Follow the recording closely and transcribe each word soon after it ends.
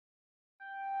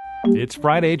It's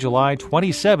Friday, July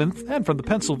 27th, and from the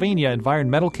Pennsylvania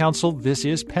Environmental Council, this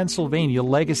is Pennsylvania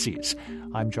Legacies.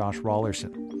 I'm Josh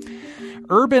Rawlerson.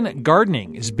 Urban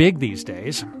gardening is big these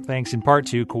days, thanks in part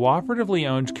to cooperatively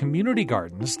owned community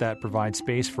gardens that provide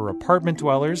space for apartment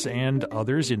dwellers and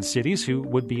others in cities who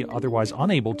would be otherwise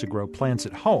unable to grow plants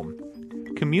at home.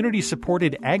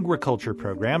 Community-supported agriculture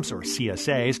programs, or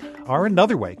CSAs, are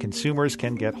another way consumers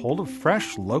can get hold of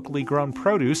fresh, locally grown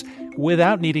produce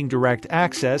without needing direct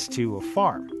access to a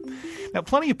farm. Now,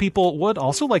 plenty of people would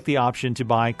also like the option to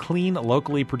buy clean,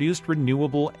 locally produced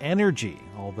renewable energy,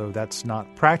 although that's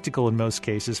not practical in most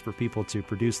cases for people to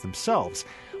produce themselves.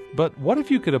 But what if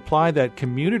you could apply that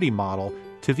community model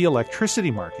to the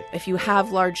electricity market? If you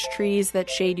have large trees that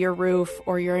shade your roof,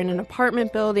 or you're in an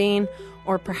apartment building,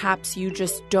 or perhaps you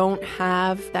just don't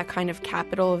have that kind of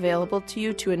capital available to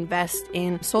you to invest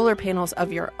in solar panels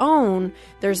of your own,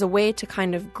 there's a way to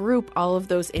kind of group all of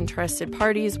those interested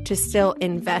parties to still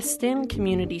invest in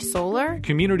community solar.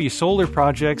 Community solar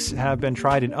projects have been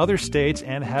tried in other states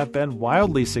and have been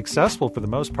wildly successful for the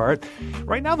most part.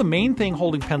 Right now, the main thing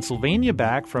holding Pennsylvania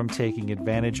back from taking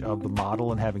advantage of the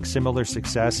model and having similar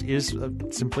success is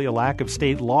simply a lack of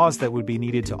state laws that would be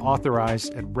needed to authorize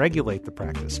and regulate the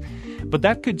practice. But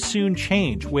that could soon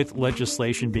change with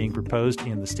legislation being proposed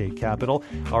in the state capitol.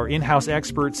 Our in-house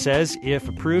expert says if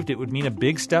approved, it would mean a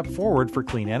big step forward for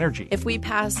clean energy. If we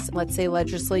pass, let's say,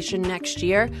 legislation next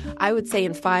year, I would say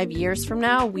in 5 years from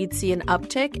now, we'd see an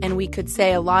uptick, and we could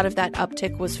say a lot of that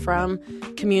uptick was from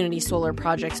community solar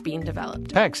projects being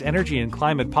developed. PEC's Energy and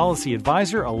Climate Policy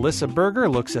Advisor, Alyssa Berger,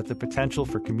 looks at the potential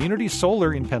for community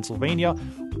solar in Pennsylvania.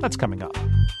 That's coming up.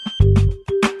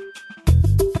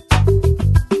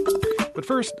 But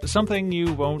first, something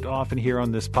you won't often hear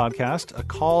on this podcast, a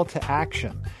call to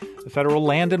action. The Federal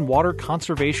Land and Water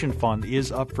Conservation Fund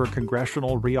is up for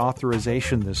congressional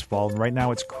reauthorization this fall. And right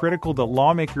now, it's critical that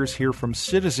lawmakers hear from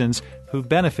citizens who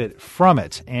benefit from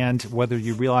it. And whether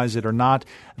you realize it or not,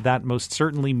 that most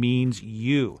certainly means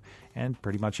you and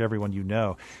pretty much everyone you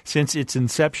know. Since its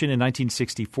inception in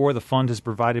 1964, the fund has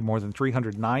provided more than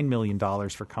 $309 million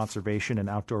for conservation and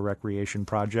outdoor recreation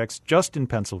projects just in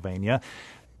Pennsylvania.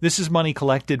 This is money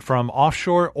collected from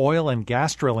offshore oil and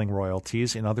gas drilling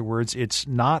royalties. In other words, it's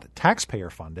not taxpayer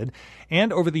funded.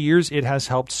 And over the years, it has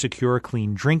helped secure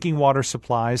clean drinking water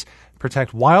supplies,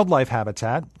 protect wildlife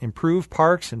habitat, improve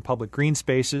parks and public green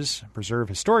spaces, preserve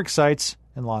historic sites,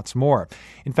 and lots more.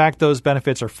 In fact, those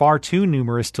benefits are far too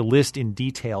numerous to list in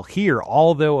detail here,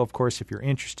 although, of course, if you're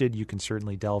interested, you can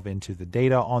certainly delve into the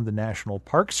data on the National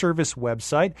Park Service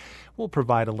website. We'll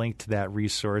provide a link to that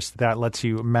resource that lets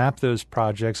you map those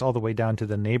projects all the way down to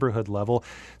the neighborhood level.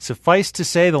 Suffice to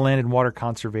say, the Land and Water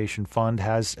Conservation Fund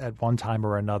has, at one time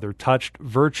or another, touched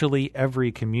virtually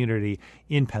every community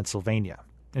in Pennsylvania.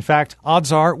 In fact,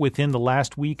 odds are within the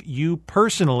last week, you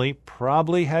personally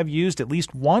probably have used at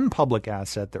least one public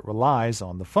asset that relies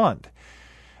on the fund.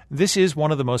 This is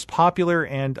one of the most popular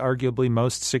and arguably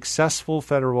most successful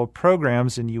federal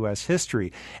programs in U.S.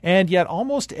 history. And yet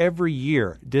almost every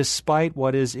year, despite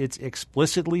what is its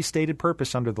explicitly stated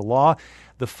purpose under the law,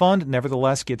 the fund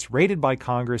nevertheless gets raided by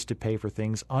Congress to pay for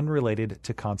things unrelated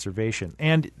to conservation.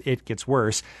 And it gets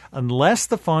worse. Unless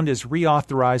the fund is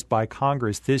reauthorized by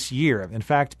Congress this year, in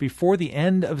fact, before the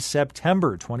end of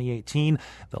September 2018,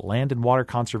 the Land and Water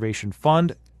Conservation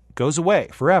Fund goes away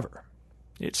forever.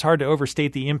 It's hard to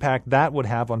overstate the impact that would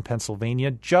have on Pennsylvania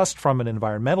just from an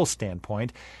environmental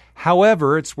standpoint.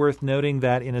 However, it's worth noting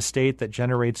that in a state that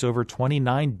generates over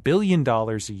 $29 billion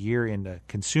a year in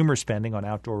consumer spending on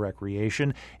outdoor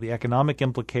recreation, the economic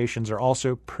implications are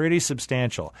also pretty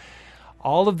substantial.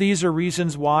 All of these are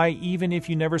reasons why, even if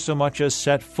you never so much as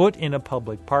set foot in a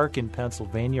public park in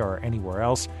Pennsylvania or anywhere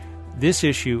else, this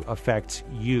issue affects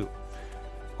you.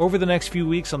 Over the next few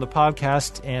weeks on the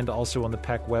podcast and also on the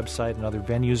PEC website and other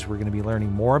venues, we're going to be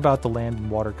learning more about the Land and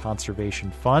Water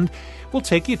Conservation Fund. We'll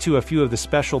take you to a few of the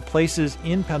special places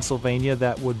in Pennsylvania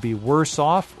that would be worse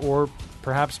off or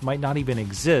perhaps might not even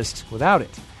exist without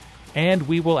it. And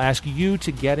we will ask you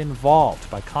to get involved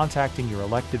by contacting your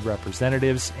elected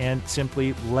representatives and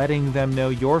simply letting them know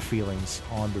your feelings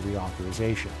on the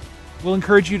reauthorization. We'll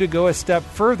encourage you to go a step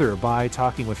further by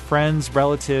talking with friends,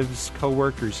 relatives,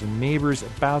 coworkers, and neighbors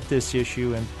about this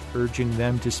issue and urging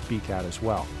them to speak out as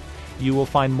well. You will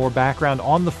find more background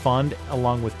on the fund,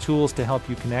 along with tools to help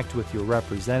you connect with your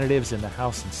representatives in the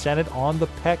House and Senate on the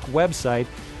PEC website.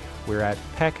 We're at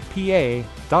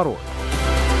pecpa.org.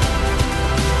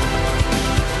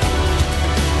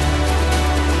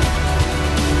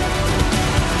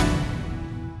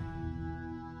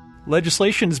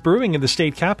 Legislation is brewing in the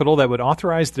state capitol that would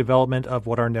authorize the development of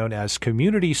what are known as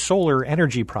community solar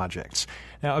energy projects.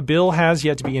 Now, a bill has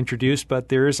yet to be introduced, but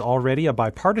there is already a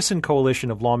bipartisan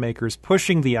coalition of lawmakers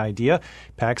pushing the idea.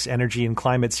 PAC's Energy and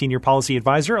Climate Senior Policy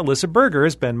Advisor, Alyssa Berger,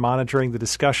 has been monitoring the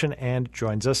discussion and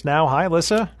joins us now. Hi,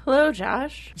 Alyssa. Hello,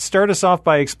 Josh. Start us off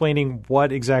by explaining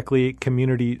what exactly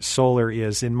community solar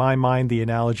is. In my mind, the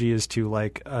analogy is to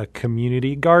like a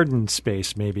community garden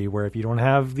space, maybe, where if you don't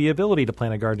have the ability to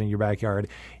plant a garden in your backyard,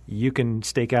 you can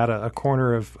stake out a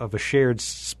corner of a shared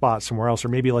spot somewhere else, or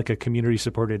maybe like a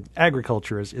community-supported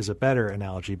agriculture is a better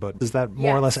analogy. But is that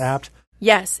more or less apt?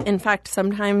 Yes. In fact,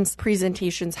 sometimes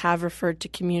presentations have referred to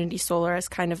community solar as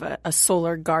kind of a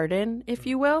solar garden, if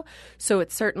you will. So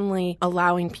it's certainly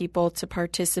allowing people to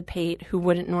participate who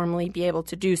wouldn't normally be able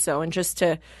to do so. And just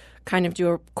to kind of do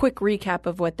a quick recap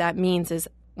of what that means is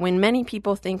when many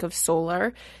people think of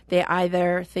solar, they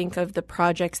either think of the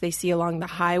projects they see along the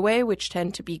highway, which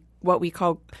tend to be what we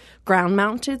call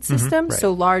ground-mounted systems. Right.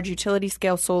 So large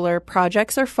utility-scale solar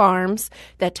projects or farms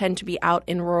that tend to be out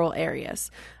in rural areas.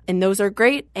 And those are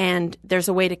great, and there's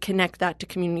a way to connect that to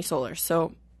community solar.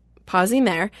 So pausing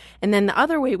there. And then the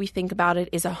other way we think about it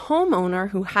is a homeowner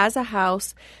who has a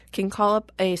house can call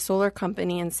up a solar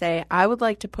company and say, I would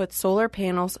like to put solar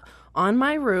panels on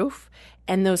my roof,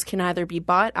 and those can either be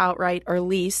bought outright or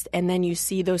leased, and then you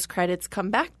see those credits come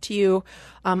back to you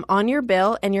on your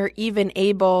bill, and you're even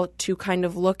able to kind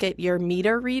of look at your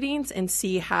meter readings and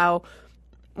see how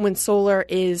when solar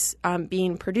is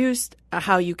being produced,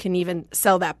 how you can even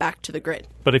sell that back to the grid.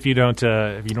 But if you don't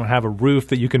have a roof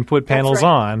that you can put panels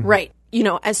on. Right. You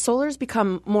know, as solar's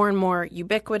become more and more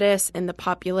ubiquitous in the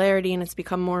popularity and it's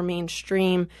become more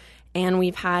mainstream, and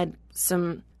we've had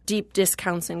some deep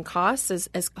discounts in costs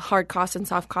as hard costs and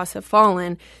soft costs have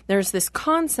fallen, there's this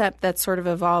concept that's sort of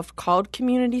evolved called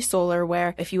community solar,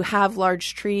 where if you have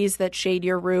large trees that shade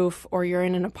your roof, or you're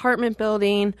in an apartment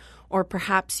building, or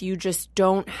perhaps you just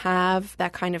don't have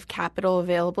that kind of capital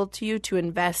available to you to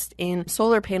invest in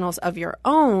solar panels of your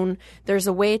own, there's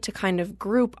a way to kind of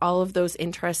group all of those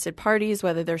interested parties,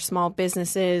 whether they're small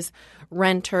businesses,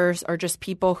 renters, or just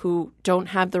people who don't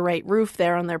have the right roof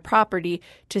there on their property,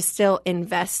 to still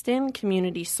invest in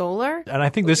community solar. And I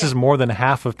think this is more than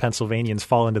half of Pennsylvanians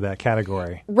fall into that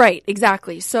category. Right,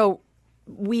 exactly. So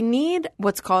we need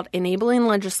what's called enabling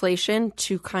legislation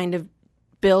to kind of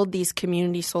build these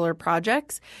community solar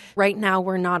projects. Right now,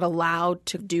 we're not allowed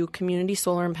to do community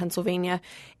solar in Pennsylvania.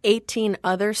 18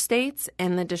 other states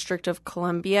and the District of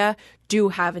Columbia do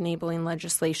have enabling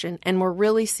legislation. And we're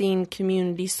really seeing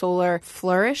community solar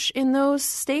flourish in those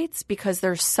states because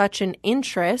there's such an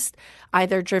interest,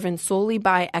 either driven solely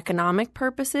by economic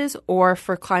purposes or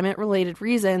for climate-related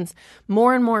reasons.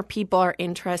 More and more people are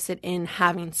interested in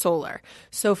having solar.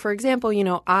 So, for example, you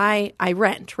know, I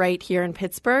rent right here in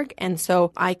Pittsburgh, and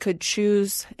so I could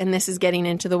choose, and this is getting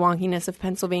into the wonkiness of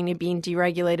Pennsylvania being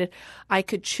deregulated, I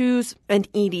could choose an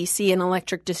EDC, an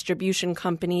electric distribution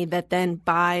company, that then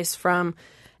buys from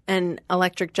an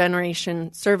electric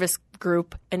generation service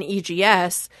group, an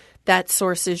EGS, that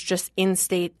sources just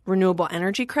in-state renewable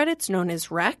energy credits known as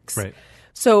RECs. Right.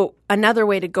 So another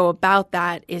way to go about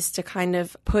that is to kind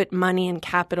of put money and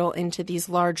capital into these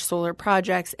large solar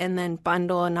projects and then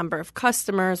bundle a number of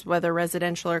customers, whether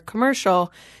residential or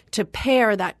commercial, to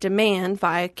pair that demand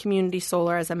via community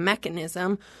solar as a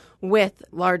mechanism with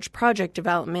large project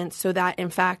development so that, in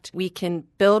fact, we can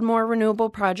build more renewable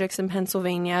projects in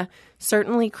Pennsylvania,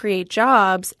 certainly create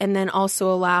jobs, and then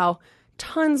also allow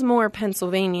tons more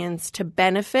Pennsylvanians to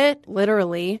benefit,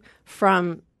 literally,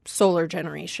 from solar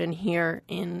generation here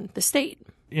in the state.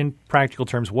 In practical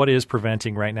terms, what is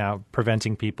preventing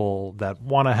people that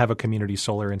want to have a community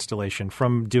solar installation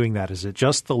from doing that? Is it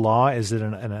just the law? Is it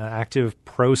an active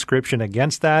proscription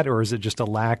against that, or is it just a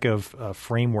lack of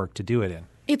framework to do it in?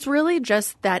 It's really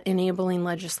just that enabling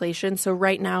legislation. So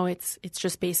right now it's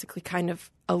just basically kind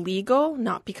of illegal,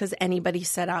 not because anybody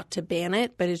set out to ban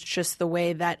it, but it's just the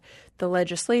way that the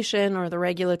legislation or the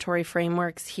regulatory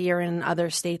frameworks here and other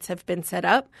states have been set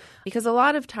up. Because a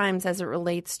lot of times as it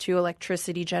relates to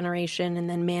electricity generation and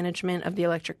then management of the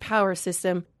electric power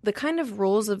system, the kind of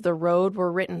rules of the road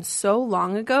were written so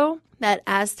long ago that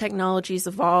as technologies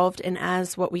evolved and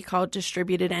as what we call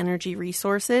distributed energy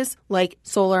resources, like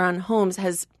solar on homes,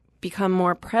 has become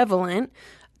more prevalent,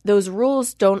 those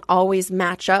rules don't always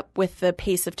match up with the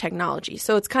pace of technology.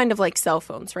 So it's kind of like cell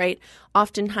phones, right?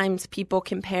 Oftentimes people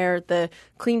compare the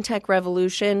clean tech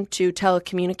revolution to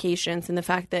telecommunications and the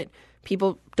fact that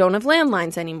people don't have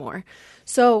landlines anymore.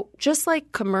 So just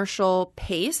like commercial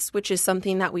PACE, which is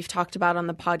something that we've talked about on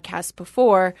the podcast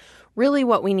before, really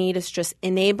what we need is just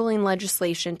enabling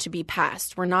legislation to be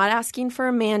passed. We're not asking for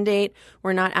a mandate.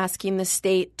 We're not asking the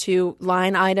state to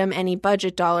line item any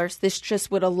budget dollars. This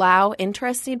just would allow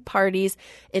interested parties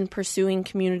in pursuing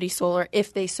community solar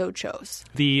if they so chose.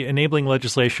 The enabling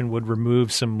legislation would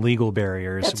remove some legal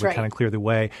barriers. That's It would right. kind of clear the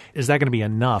way. Is that going to be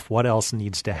enough? What else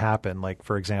needs to happen? Like,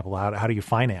 for example, how do you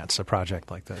finance a project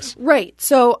like this? Right.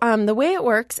 So the way it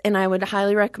works, and I would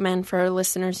highly recommend for our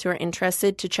listeners who are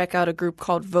interested to check out a group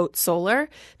called Vote Solar.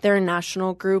 They're a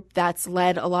national group that's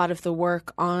led a lot of the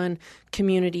work on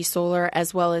community solar,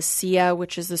 as well as SEIA,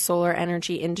 which is the Solar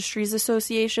Energy Industries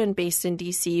Association based in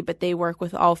D.C., but they work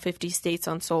with all 50 states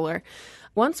on solar.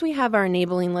 Once we have our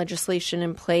enabling legislation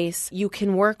in place, you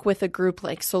can work with a group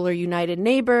like Solar United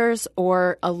Neighbors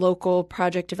or a local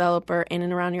project developer in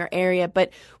and around your area.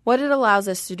 But what it allows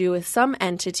us to do is some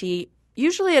entity,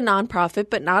 usually a nonprofit,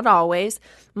 but not always,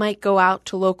 might go out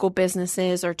to local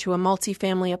businesses or to a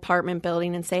multifamily apartment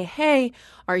building and say, hey,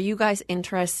 are you guys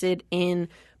interested in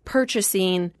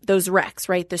purchasing those RECs,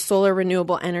 right? The Solar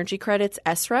Renewable Energy Credits,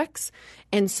 SRECs.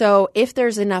 And so if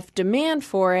there's enough demand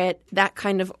for it, that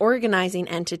kind of organizing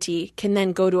entity can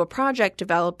then go to a project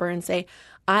developer and say,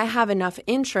 I have enough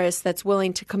interest that's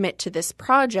willing to commit to this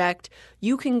project.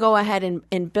 You can go ahead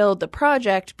and build the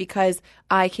project because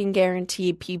I can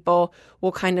guarantee people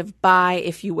will kind of buy,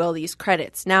 if you will, these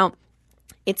credits. Now,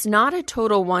 it's not a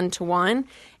total one-to-one.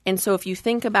 And so if you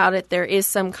think about it, there is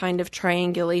some kind of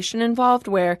triangulation involved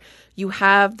where you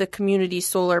have the community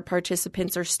solar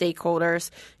participants or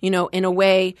stakeholders. In a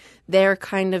way, they're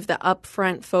kind of the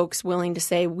upfront folks willing to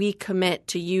say, we commit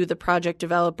to you, the project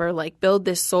developer, like build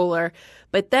this solar.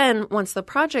 But then once the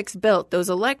project's built, those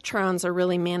electrons are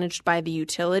really managed by the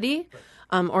utility.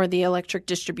 Or the electric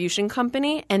distribution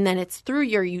company. And then it's through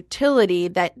your utility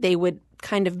that they would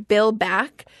kind of bill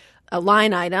back a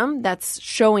line item that's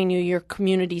showing you your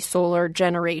community solar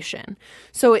generation.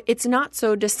 So it's not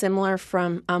so dissimilar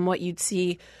from what you'd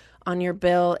see on your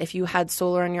bill if you had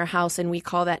solar in your house, and we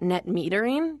call that net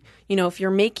metering. If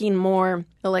you're making more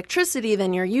electricity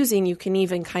than you're using, you can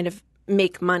even kind of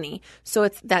make money. So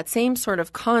it's that same sort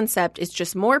of concept. It's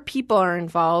just more people are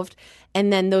involved,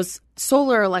 and then those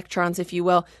solar electrons, if you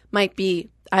will, might be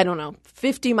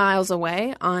 50 miles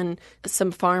away on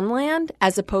some farmland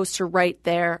as opposed to right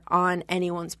there on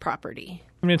anyone's property.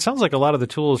 I mean, it sounds like a lot of the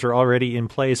tools are already in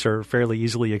place or fairly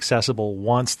easily accessible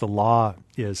once the law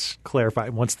is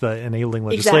clarified, once the enabling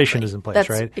legislation is in place, That's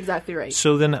right? Exactly right.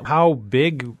 So then how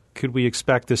big could we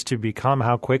expect this to become?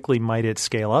 How quickly might it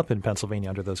scale up in Pennsylvania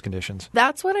under those conditions?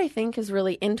 That's what I think is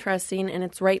really interesting, and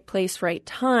it's right place, right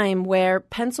time, where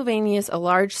Pennsylvania is a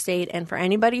large state. And for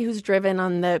anybody who's driven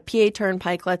on the PA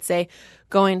Turnpike, let's say,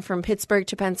 going from Pittsburgh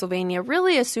to Pennsylvania,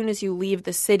 really as soon as you leave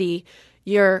the city,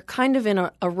 you're kind of in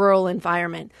a rural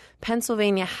environment.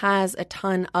 Pennsylvania has a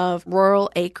ton of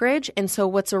rural acreage. And so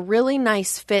what's a really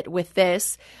nice fit with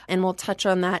this, and we'll touch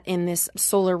on that in this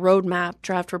solar roadmap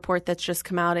draft report that's just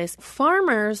come out, is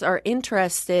farmers are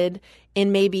interested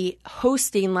in maybe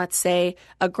hosting, let's say,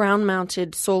 a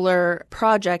ground-mounted solar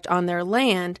project on their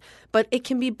land, but it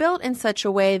can be built in such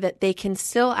a way that they can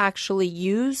still actually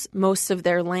use most of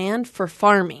their land for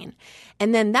farming.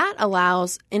 And then that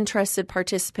allows interested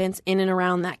participants in and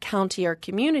around that county or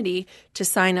community to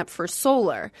sign up for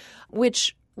solar,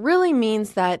 which really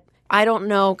means that I don't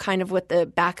know kind of what the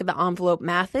back of the envelope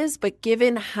math is, but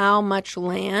given how much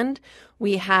land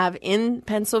we have in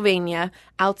Pennsylvania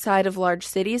outside of large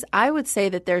cities, I would say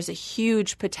that there's a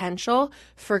huge potential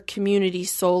for community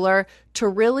solar to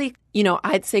really,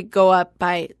 I'd say go up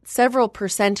by several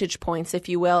percentage points, if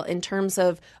you will, in terms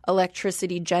of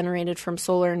electricity generated from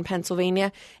solar in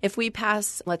Pennsylvania. If we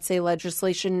pass, let's say,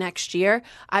 legislation next year,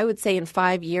 I would say in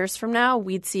 5 years from now,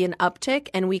 we'd see an uptick,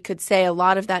 and we could say a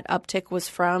lot of that uptick was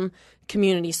from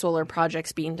community solar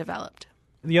projects being developed.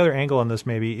 The other angle on this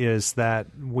maybe is that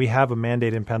we have a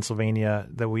mandate in Pennsylvania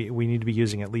that we need to be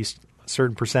using at least a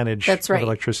certain percentage of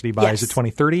electricity by, is it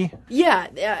 2030? Yeah,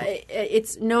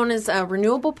 it's known as a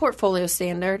renewable portfolio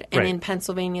standard, and in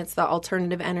Pennsylvania it's the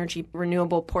Alternative Energy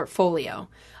Renewable Portfolio,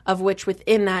 of which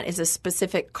within that is a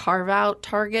specific carve-out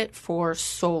target for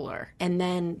solar, and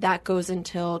then that goes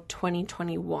until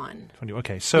 2021.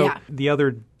 Okay, so the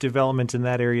other development in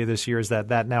that area this year is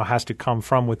that now has to come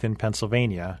from within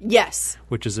Pennsylvania. Yes.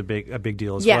 Which is a big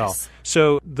deal as well.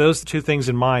 So those two things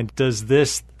in mind, does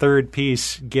this third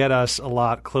piece get us a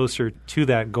lot closer to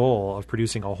that goal of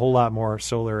producing a whole lot more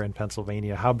solar in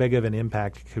Pennsylvania? How big of an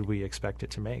impact could we expect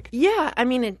it to make? Yeah, I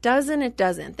mean, it does and it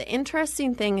doesn't. The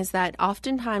interesting thing is that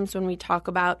oftentimes when we talk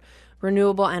about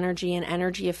renewable energy and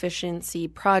energy efficiency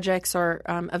projects or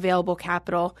available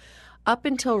capital. Up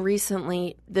until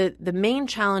recently, the main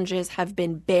challenges have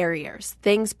been barriers,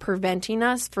 things preventing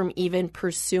us from even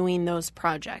pursuing those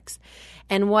projects.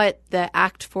 And what the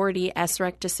Act 40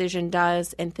 SREC decision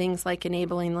does, and things like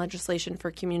enabling legislation for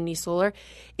community solar,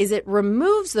 is it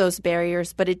removes those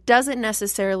barriers, but it doesn't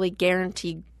necessarily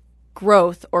guarantee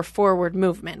growth or forward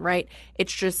movement, right?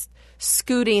 It's just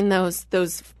scooting those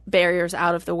barriers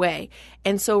out of the way.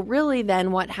 And so really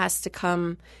then what has to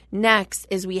come next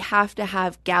is we have to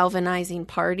have galvanizing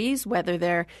parties, whether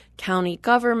they're county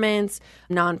governments,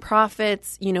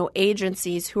 nonprofits,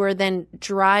 agencies who are then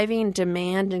driving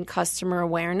demand and customer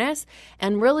awareness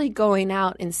and really going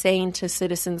out and saying to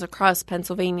citizens across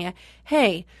Pennsylvania,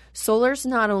 hey, solar's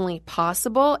not only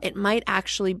possible, it might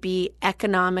actually be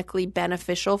economically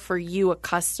beneficial for you, a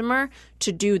customer,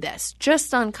 to do this,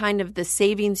 just on kind of the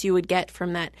savings you would get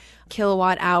from that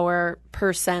kilowatt hour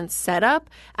per cent setup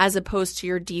as opposed to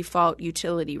your default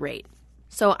utility rate.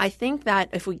 So I think that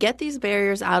if we get these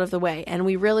barriers out of the way, and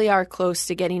we really are close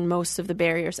to getting most of the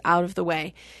barriers out of the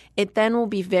way, it then will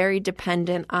be very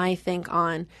dependent, I think,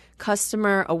 on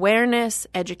customer awareness,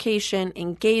 education,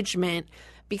 engagement,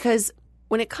 because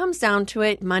when it comes down to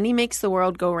it, money makes the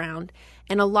world go round.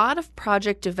 And a lot of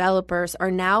project developers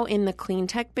are now in the clean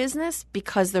tech business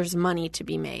because there's money to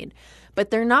be made. But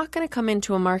they're not going to come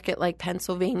into a market like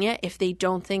Pennsylvania if they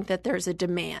don't think that there's a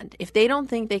demand. If they don't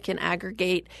think they can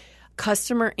aggregate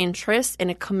customer interest and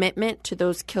a commitment to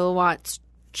those kilowatts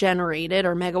generated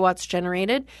or megawatts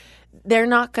generated, they're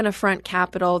not going to front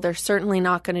capital. They're certainly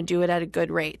not going to do it at a good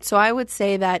rate. So I would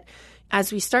say that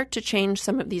as we start to change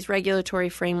some of these regulatory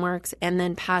frameworks and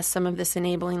then pass some of this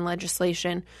enabling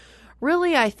legislation,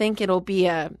 really, I think it'll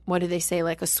be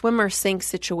like a swim or sink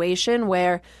situation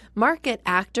where market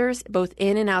actors, both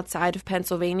in and outside of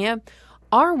Pennsylvania,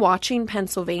 are watching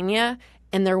Pennsylvania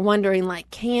and they're wondering,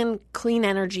 can clean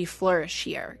energy flourish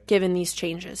here given these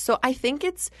changes? So I think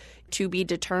it's to be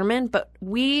determined, but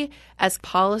we as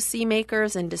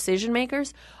policymakers and decision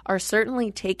makers are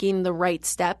certainly taking the right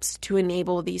steps to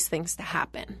enable these things to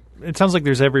happen. It sounds like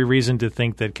there's every reason to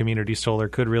think that community solar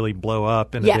could really blow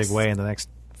up in a big way in the next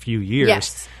few years.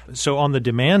 Yes. So on the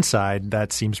demand side,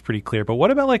 that seems pretty clear. But what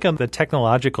about on the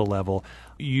technological level?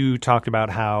 You talked about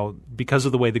how because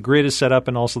of the way the grid is set up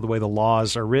and also the way the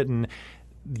laws are written,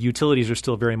 utilities are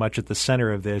still very much at the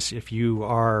center of this. If you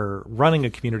are running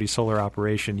a community solar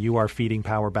operation, you are feeding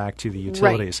power back to the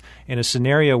utilities. Right. In a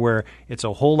scenario where it's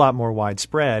a whole lot more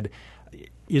widespread,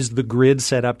 is the grid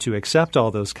set up to accept all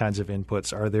those kinds of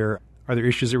inputs? Are there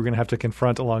issues that we're going to have to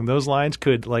confront along those lines?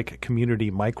 Could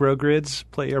community microgrids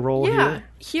play a role here? Yeah.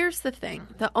 Here's the thing.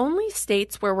 The only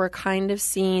states where we're kind of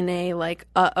seeing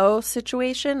a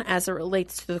situation as it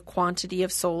relates to the quantity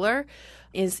of solar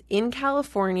is in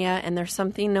California, and there's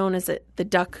something known as the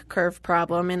duck curve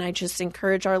problem, and I just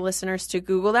encourage our listeners to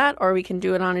Google that, or we can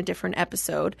do it on a different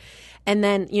episode. And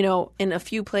then, in a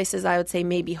few places, I would say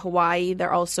maybe Hawaii,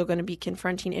 they're also going to be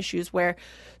confronting issues where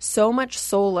so much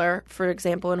solar, for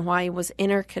example, in Hawaii was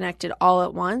interconnected all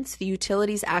at once. The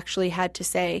utilities actually had to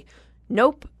say,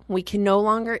 nope, we can no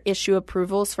longer issue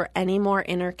approvals for any more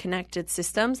interconnected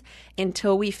systems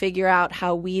until we figure out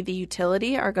how we, the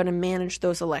utility, are going to manage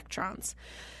those electrons.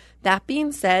 That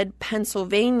being said,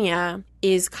 Pennsylvania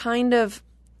is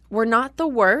we're not the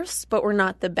worst, but we're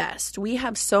not the best. We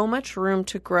have so much room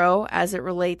to grow as it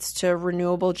relates to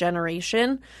renewable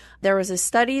generation. There was a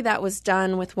study that was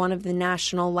done with one of the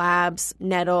national labs,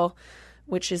 NETL,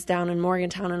 which is down in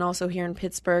Morgantown and also here in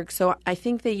Pittsburgh. So I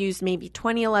think they used maybe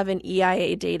 2011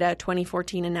 EIA data,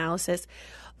 2014 analysis.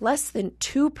 Less than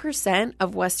 2%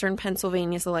 of Western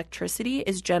Pennsylvania's electricity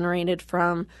is generated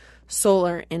from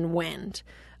solar and wind.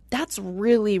 That's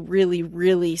really, really,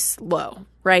 really slow,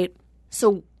 right?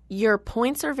 So your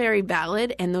points are very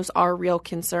valid, and those are real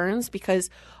concerns because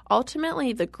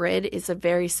ultimately the grid is a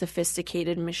very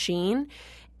sophisticated machine.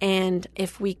 And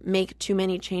if we make too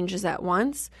many changes at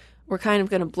once, we're kind of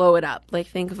going to blow it up.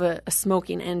 Think of a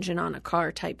smoking engine on a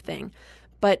car type thing.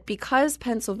 But because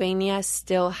Pennsylvania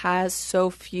still has so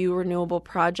few renewable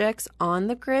projects on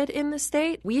the grid in the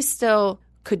state, we still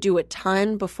could do a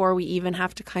ton before we even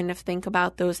have to kind of think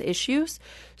about those issues.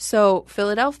 So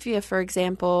Philadelphia, for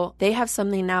example, they have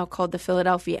something now called the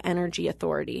Philadelphia Energy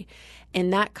Authority.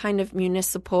 And that kind of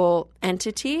municipal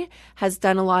entity has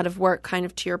done a lot of work, kind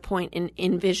of to your point, in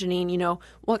envisioning,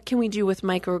 what can we do with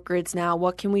microgrids now?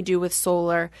 What can we do with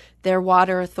solar? Their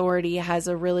water authority has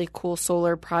a really cool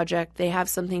solar project. They have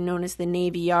something known as the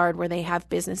Navy Yard, where they have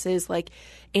businesses like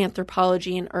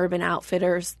Anthropologie and Urban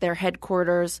Outfitters. Their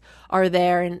headquarters are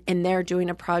there, and they're doing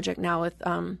a project now with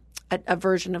a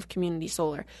version of community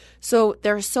solar. So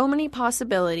there are so many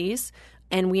possibilities,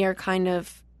 and we are kind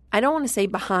of, I don't want to say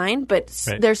behind, but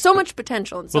there's so much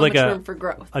potential and so much room for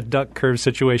growth. A duck curve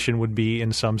situation would be,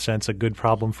 in some sense, a good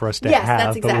problem for us to have,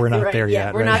 that's exactly but we're not right. there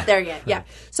yet. We're not there yet, yeah.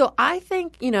 So I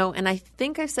think, and I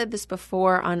think I've said this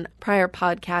before on prior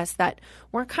podcasts, that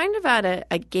we're kind of at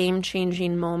a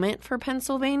game-changing moment for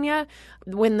Pennsylvania.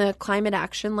 When the climate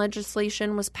action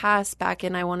legislation was passed back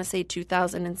in, I want to say,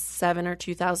 2007 or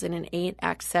 2008,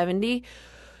 Act 70,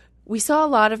 we saw a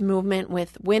lot of movement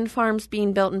with wind farms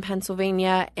being built in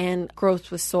Pennsylvania and growth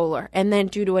with solar. And then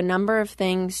due to a number of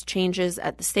things, changes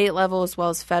at the state level as well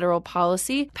as federal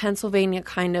policy, Pennsylvania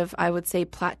kind of, I would say,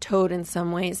 plateaued in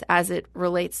some ways as it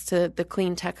relates to the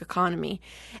clean tech economy.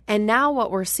 And now what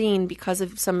we're seeing because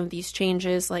of some of these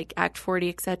changes like Act 40,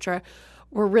 et cetera,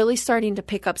 we're really starting to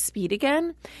pick up speed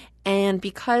again. And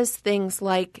because things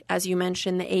like, as you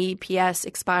mentioned, the AEPS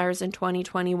expires in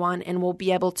 2021 and we'll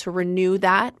be able to renew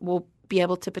that, we'll be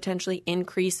able to potentially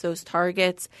increase those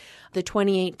targets. The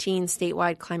 2018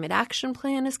 statewide climate action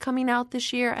plan is coming out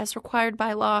this year as required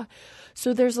by law.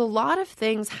 So there's a lot of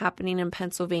things happening in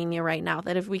Pennsylvania right now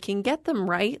that if we can get them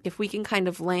right, if we can kind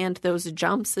of land those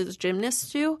jumps as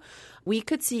gymnasts do, we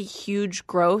could see huge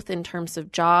growth in terms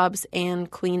of jobs and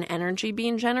clean energy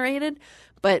being generated.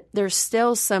 But there's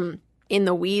still some in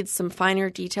the weeds, some finer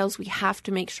details we have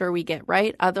to make sure we get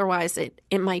right. Otherwise, it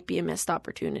might be a missed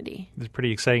opportunity. It's a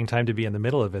pretty exciting time to be in the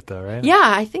middle of it, though, right? Yeah,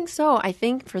 I think so. I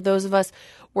think for those of us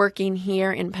working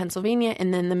here in Pennsylvania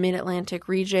and then the Mid-Atlantic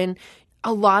region,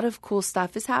 a lot of cool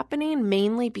stuff is happening,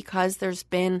 mainly because there's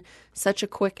been such a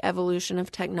quick evolution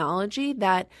of technology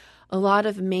that a lot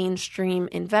of mainstream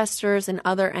investors and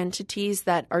other entities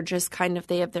that are just kind of,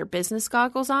 they have their business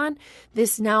goggles on.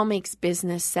 This now makes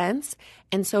business sense.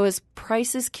 And so as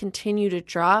prices continue to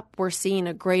drop, we're seeing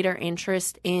a greater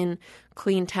interest in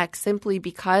clean tech simply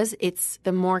because it's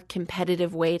the more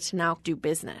competitive way to now do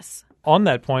business. On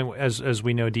that point, as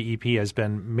we know, DEP has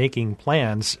been making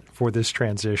plans for this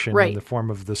transition in the form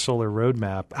of the solar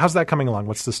roadmap. How's that coming along?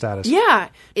 What's the status? Yeah,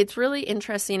 it's really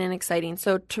interesting and exciting.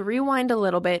 So to rewind a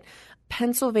little bit,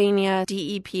 Pennsylvania,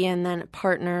 DEP, and then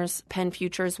partners, Penn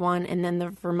Futures won, and then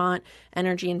the Vermont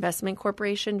Energy Investment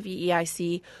Corporation,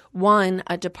 VEIC, won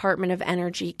a Department of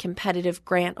Energy Competitive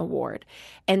Grant Award.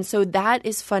 And so that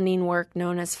is funding work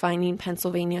known as Finding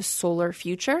Pennsylvania's Solar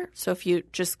Future. So if you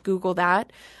just Google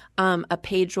that, a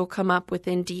page will come up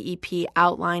within DEP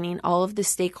outlining all of the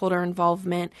stakeholder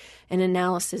involvement and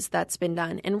analysis that's been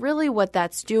done. And really what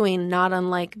that's doing, not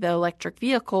unlike the electric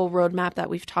vehicle roadmap that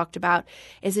we've talked about,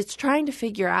 is it's trying to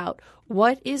figure out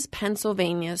what is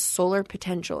Pennsylvania's solar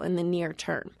potential in the near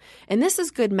term. And this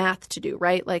is good math to do,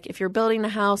 right? Like if you're building a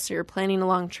house or you're planning a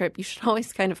long trip, you should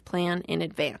always kind of plan in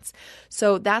advance.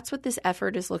 So that's what this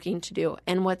effort is looking to do.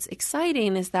 And what's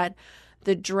exciting is that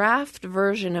the draft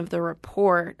version of the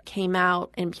report came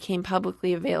out and became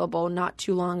publicly available not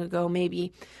too long ago,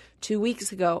 maybe 2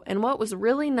 weeks ago. And what was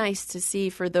really nice to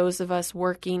see for those of us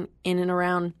working in and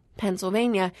around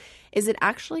Pennsylvania is it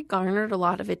actually garnered a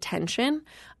lot of attention.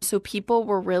 So people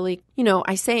were really,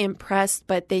 I say impressed,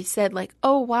 but they said like,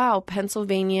 oh, wow,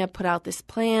 Pennsylvania put out this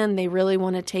plan. They really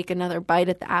want to take another bite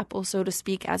at the apple, so to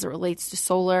speak, as it relates to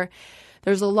solar.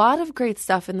 There's a lot of great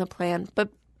stuff in the plan, but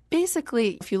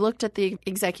basically, if you looked at the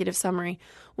executive summary,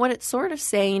 what it's sort of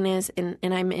saying is, and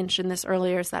I mentioned this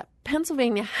earlier, is that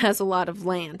Pennsylvania has a lot of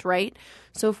land, right?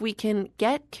 So if we can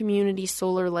get community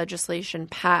solar legislation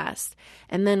passed,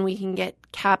 and then we can get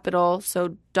capital,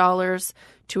 so dollars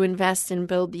to invest and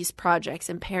build these projects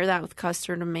and pair that with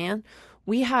customer demand,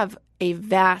 we have a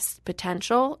vast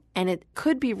potential, and it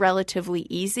could be relatively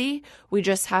easy. We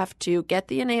just have to get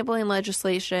the enabling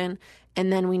legislation,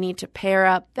 and then we need to pair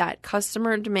up that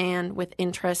customer demand with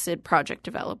interested project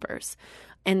developers.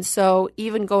 And so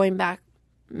even going back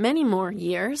many more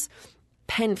years,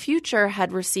 Penn Future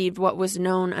had received what was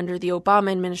known under the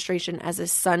Obama administration as a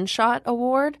Sunshot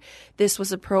Award. This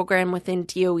was a program within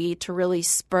DOE to really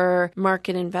spur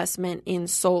market investment in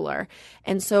solar.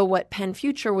 And so what Penn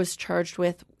Future was charged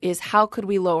with is how could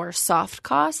we lower soft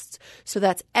costs? So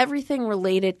that's everything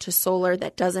related to solar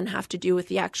that doesn't have to do with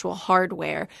the actual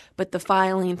hardware, but the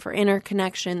filing for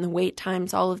interconnection, the wait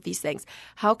times, all of these things.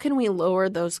 How can we lower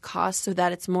those costs so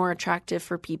that it's more attractive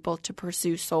for people to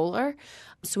pursue solar?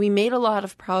 So we made a lot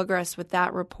of progress with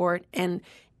that report. And,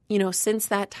 since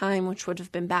that time, which would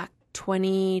have been back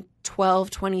 2012,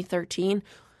 2013,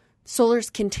 solar's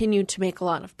continued to make a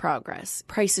lot of progress.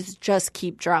 Prices just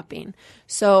keep dropping.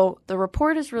 So the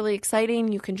report is really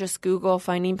exciting. You can just Google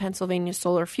Finding Pennsylvania's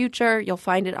Solar Future. You'll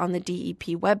find it on the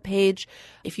DEP webpage.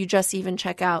 If you just even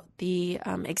check out the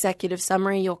executive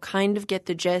summary, you'll kind of get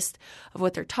the gist of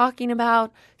what they're talking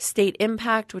about. State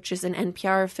Impact, which is an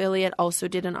NPR affiliate, also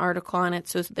did an article on it.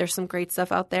 So there's some great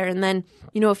stuff out there. And then,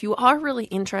 if you are really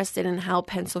interested in how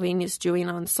Pennsylvania's doing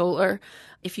on solar,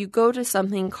 if you go to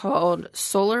something called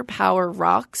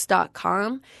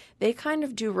solarpowerrocks.com, they kind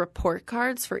of do report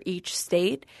cards for each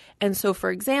state. And so,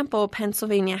 for example,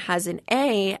 Pennsylvania has an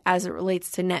A as it relates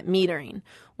to net metering,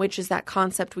 which is that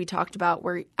concept we talked about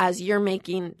where as you're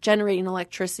generating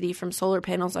electricity from solar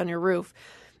panels on your roof,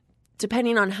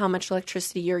 depending on how much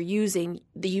electricity you're using,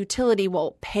 the utility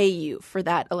will pay you for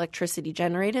that electricity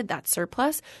generated, that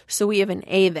surplus. So we have an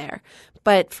A there.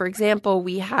 But for example,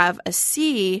 we have a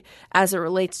C as it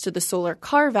relates to the solar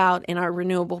carve-out in our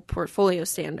renewable portfolio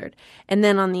standard. And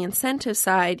then on the incentive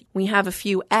side, we have a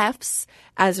few Fs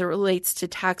as it relates to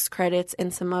tax credits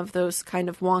and some of those kind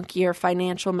of wonkier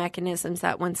financial mechanisms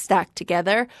that when stacked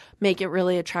together make it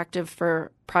really attractive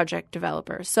for project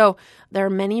developers. So there are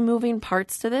many moving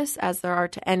parts to this as there are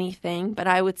to anything, but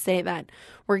I would say that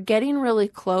we're getting really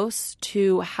close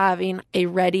to having a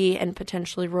ready and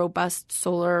potentially robust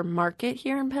solar market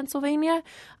here in Pennsylvania.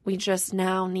 We just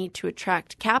now need to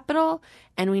attract capital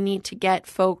and we need to get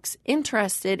folks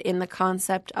interested in the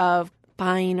concept of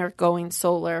buying or going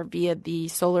solar via the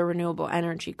Solar Renewable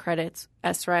Energy Credits,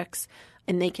 SRECs,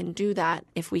 and they can do that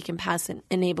if we can pass an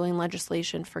enabling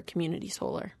legislation for community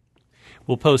solar.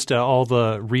 We'll post all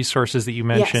the resources that you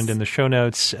mentioned in the show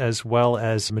notes, as well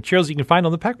as materials you can find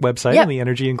on the PEC website in the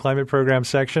Energy and Climate Program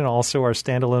section. Also, our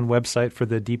standalone website for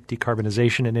the Deep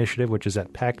Decarbonization Initiative, which is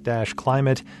at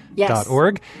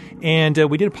pec-climate.org. And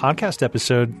we did a podcast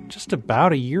episode just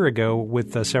about a year ago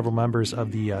with several members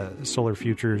of the Solar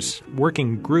Futures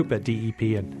working group at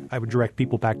DEP, and I would direct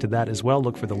people back to that as well.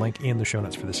 Look for the link in the show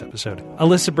notes for this episode.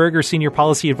 Alyssa Berger, Senior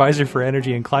Policy Advisor for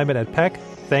Energy and Climate at PEC.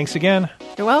 Thanks again.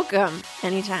 You're welcome.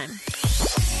 Anytime.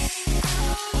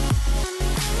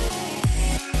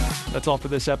 That's all for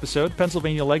this episode.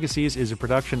 Pennsylvania Legacies is a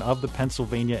production of the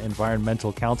Pennsylvania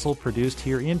Environmental Council, produced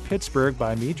here in Pittsburgh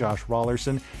by me, Josh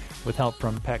Rawlerson, with help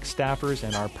from PEC staffers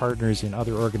and our partners in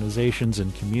other organizations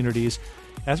and communities.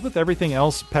 As with everything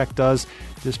else PEC does,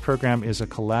 this program is a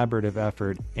collaborative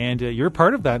effort, and you're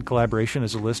part of that collaboration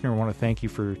as a listener. I want to thank you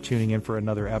for tuning in for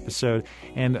another episode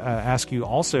and ask you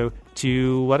also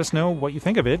to let us know what you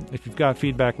think of it. If you've got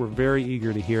feedback, we're very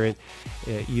eager to hear it,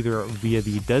 either via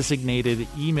the designated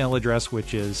email address,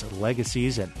 which is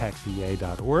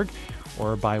legacies@pecpa.org,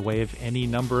 or by way of any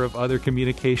number of other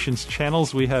communications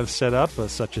channels we have set up,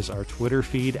 such as our Twitter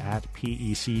feed at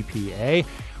PECPA.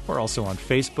 We're also on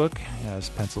Facebook as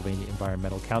Pennsylvania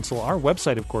Environmental Council. Our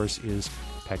website, of course, is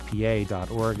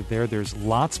pecpa.org. There's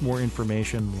lots more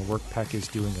information on the work PEC is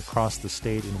doing across the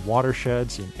state in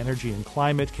watersheds, in energy and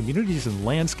climate, communities and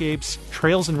landscapes,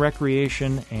 trails and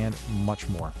recreation, and much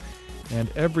more.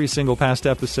 And every single past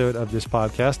episode of this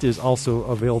podcast is also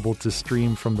available to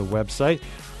stream from the website,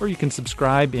 or you can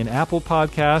subscribe in Apple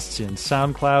Podcasts, in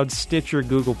SoundCloud, Stitcher,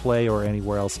 Google Play, or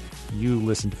anywhere else you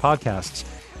listen to podcasts.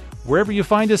 Wherever you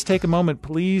find us, take a moment,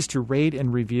 please, to rate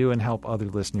and review and help other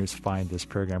listeners find this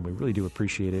program. We really do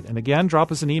appreciate it. And again,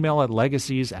 drop us an email at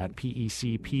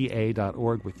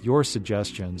legacies@pecpa.org with your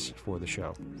suggestions for the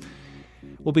show.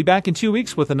 We'll be back in 2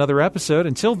 weeks with another episode.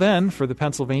 Until then, for the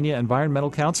Pennsylvania Environmental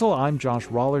Council, I'm Josh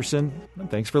Rawlerson, and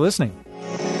thanks for listening.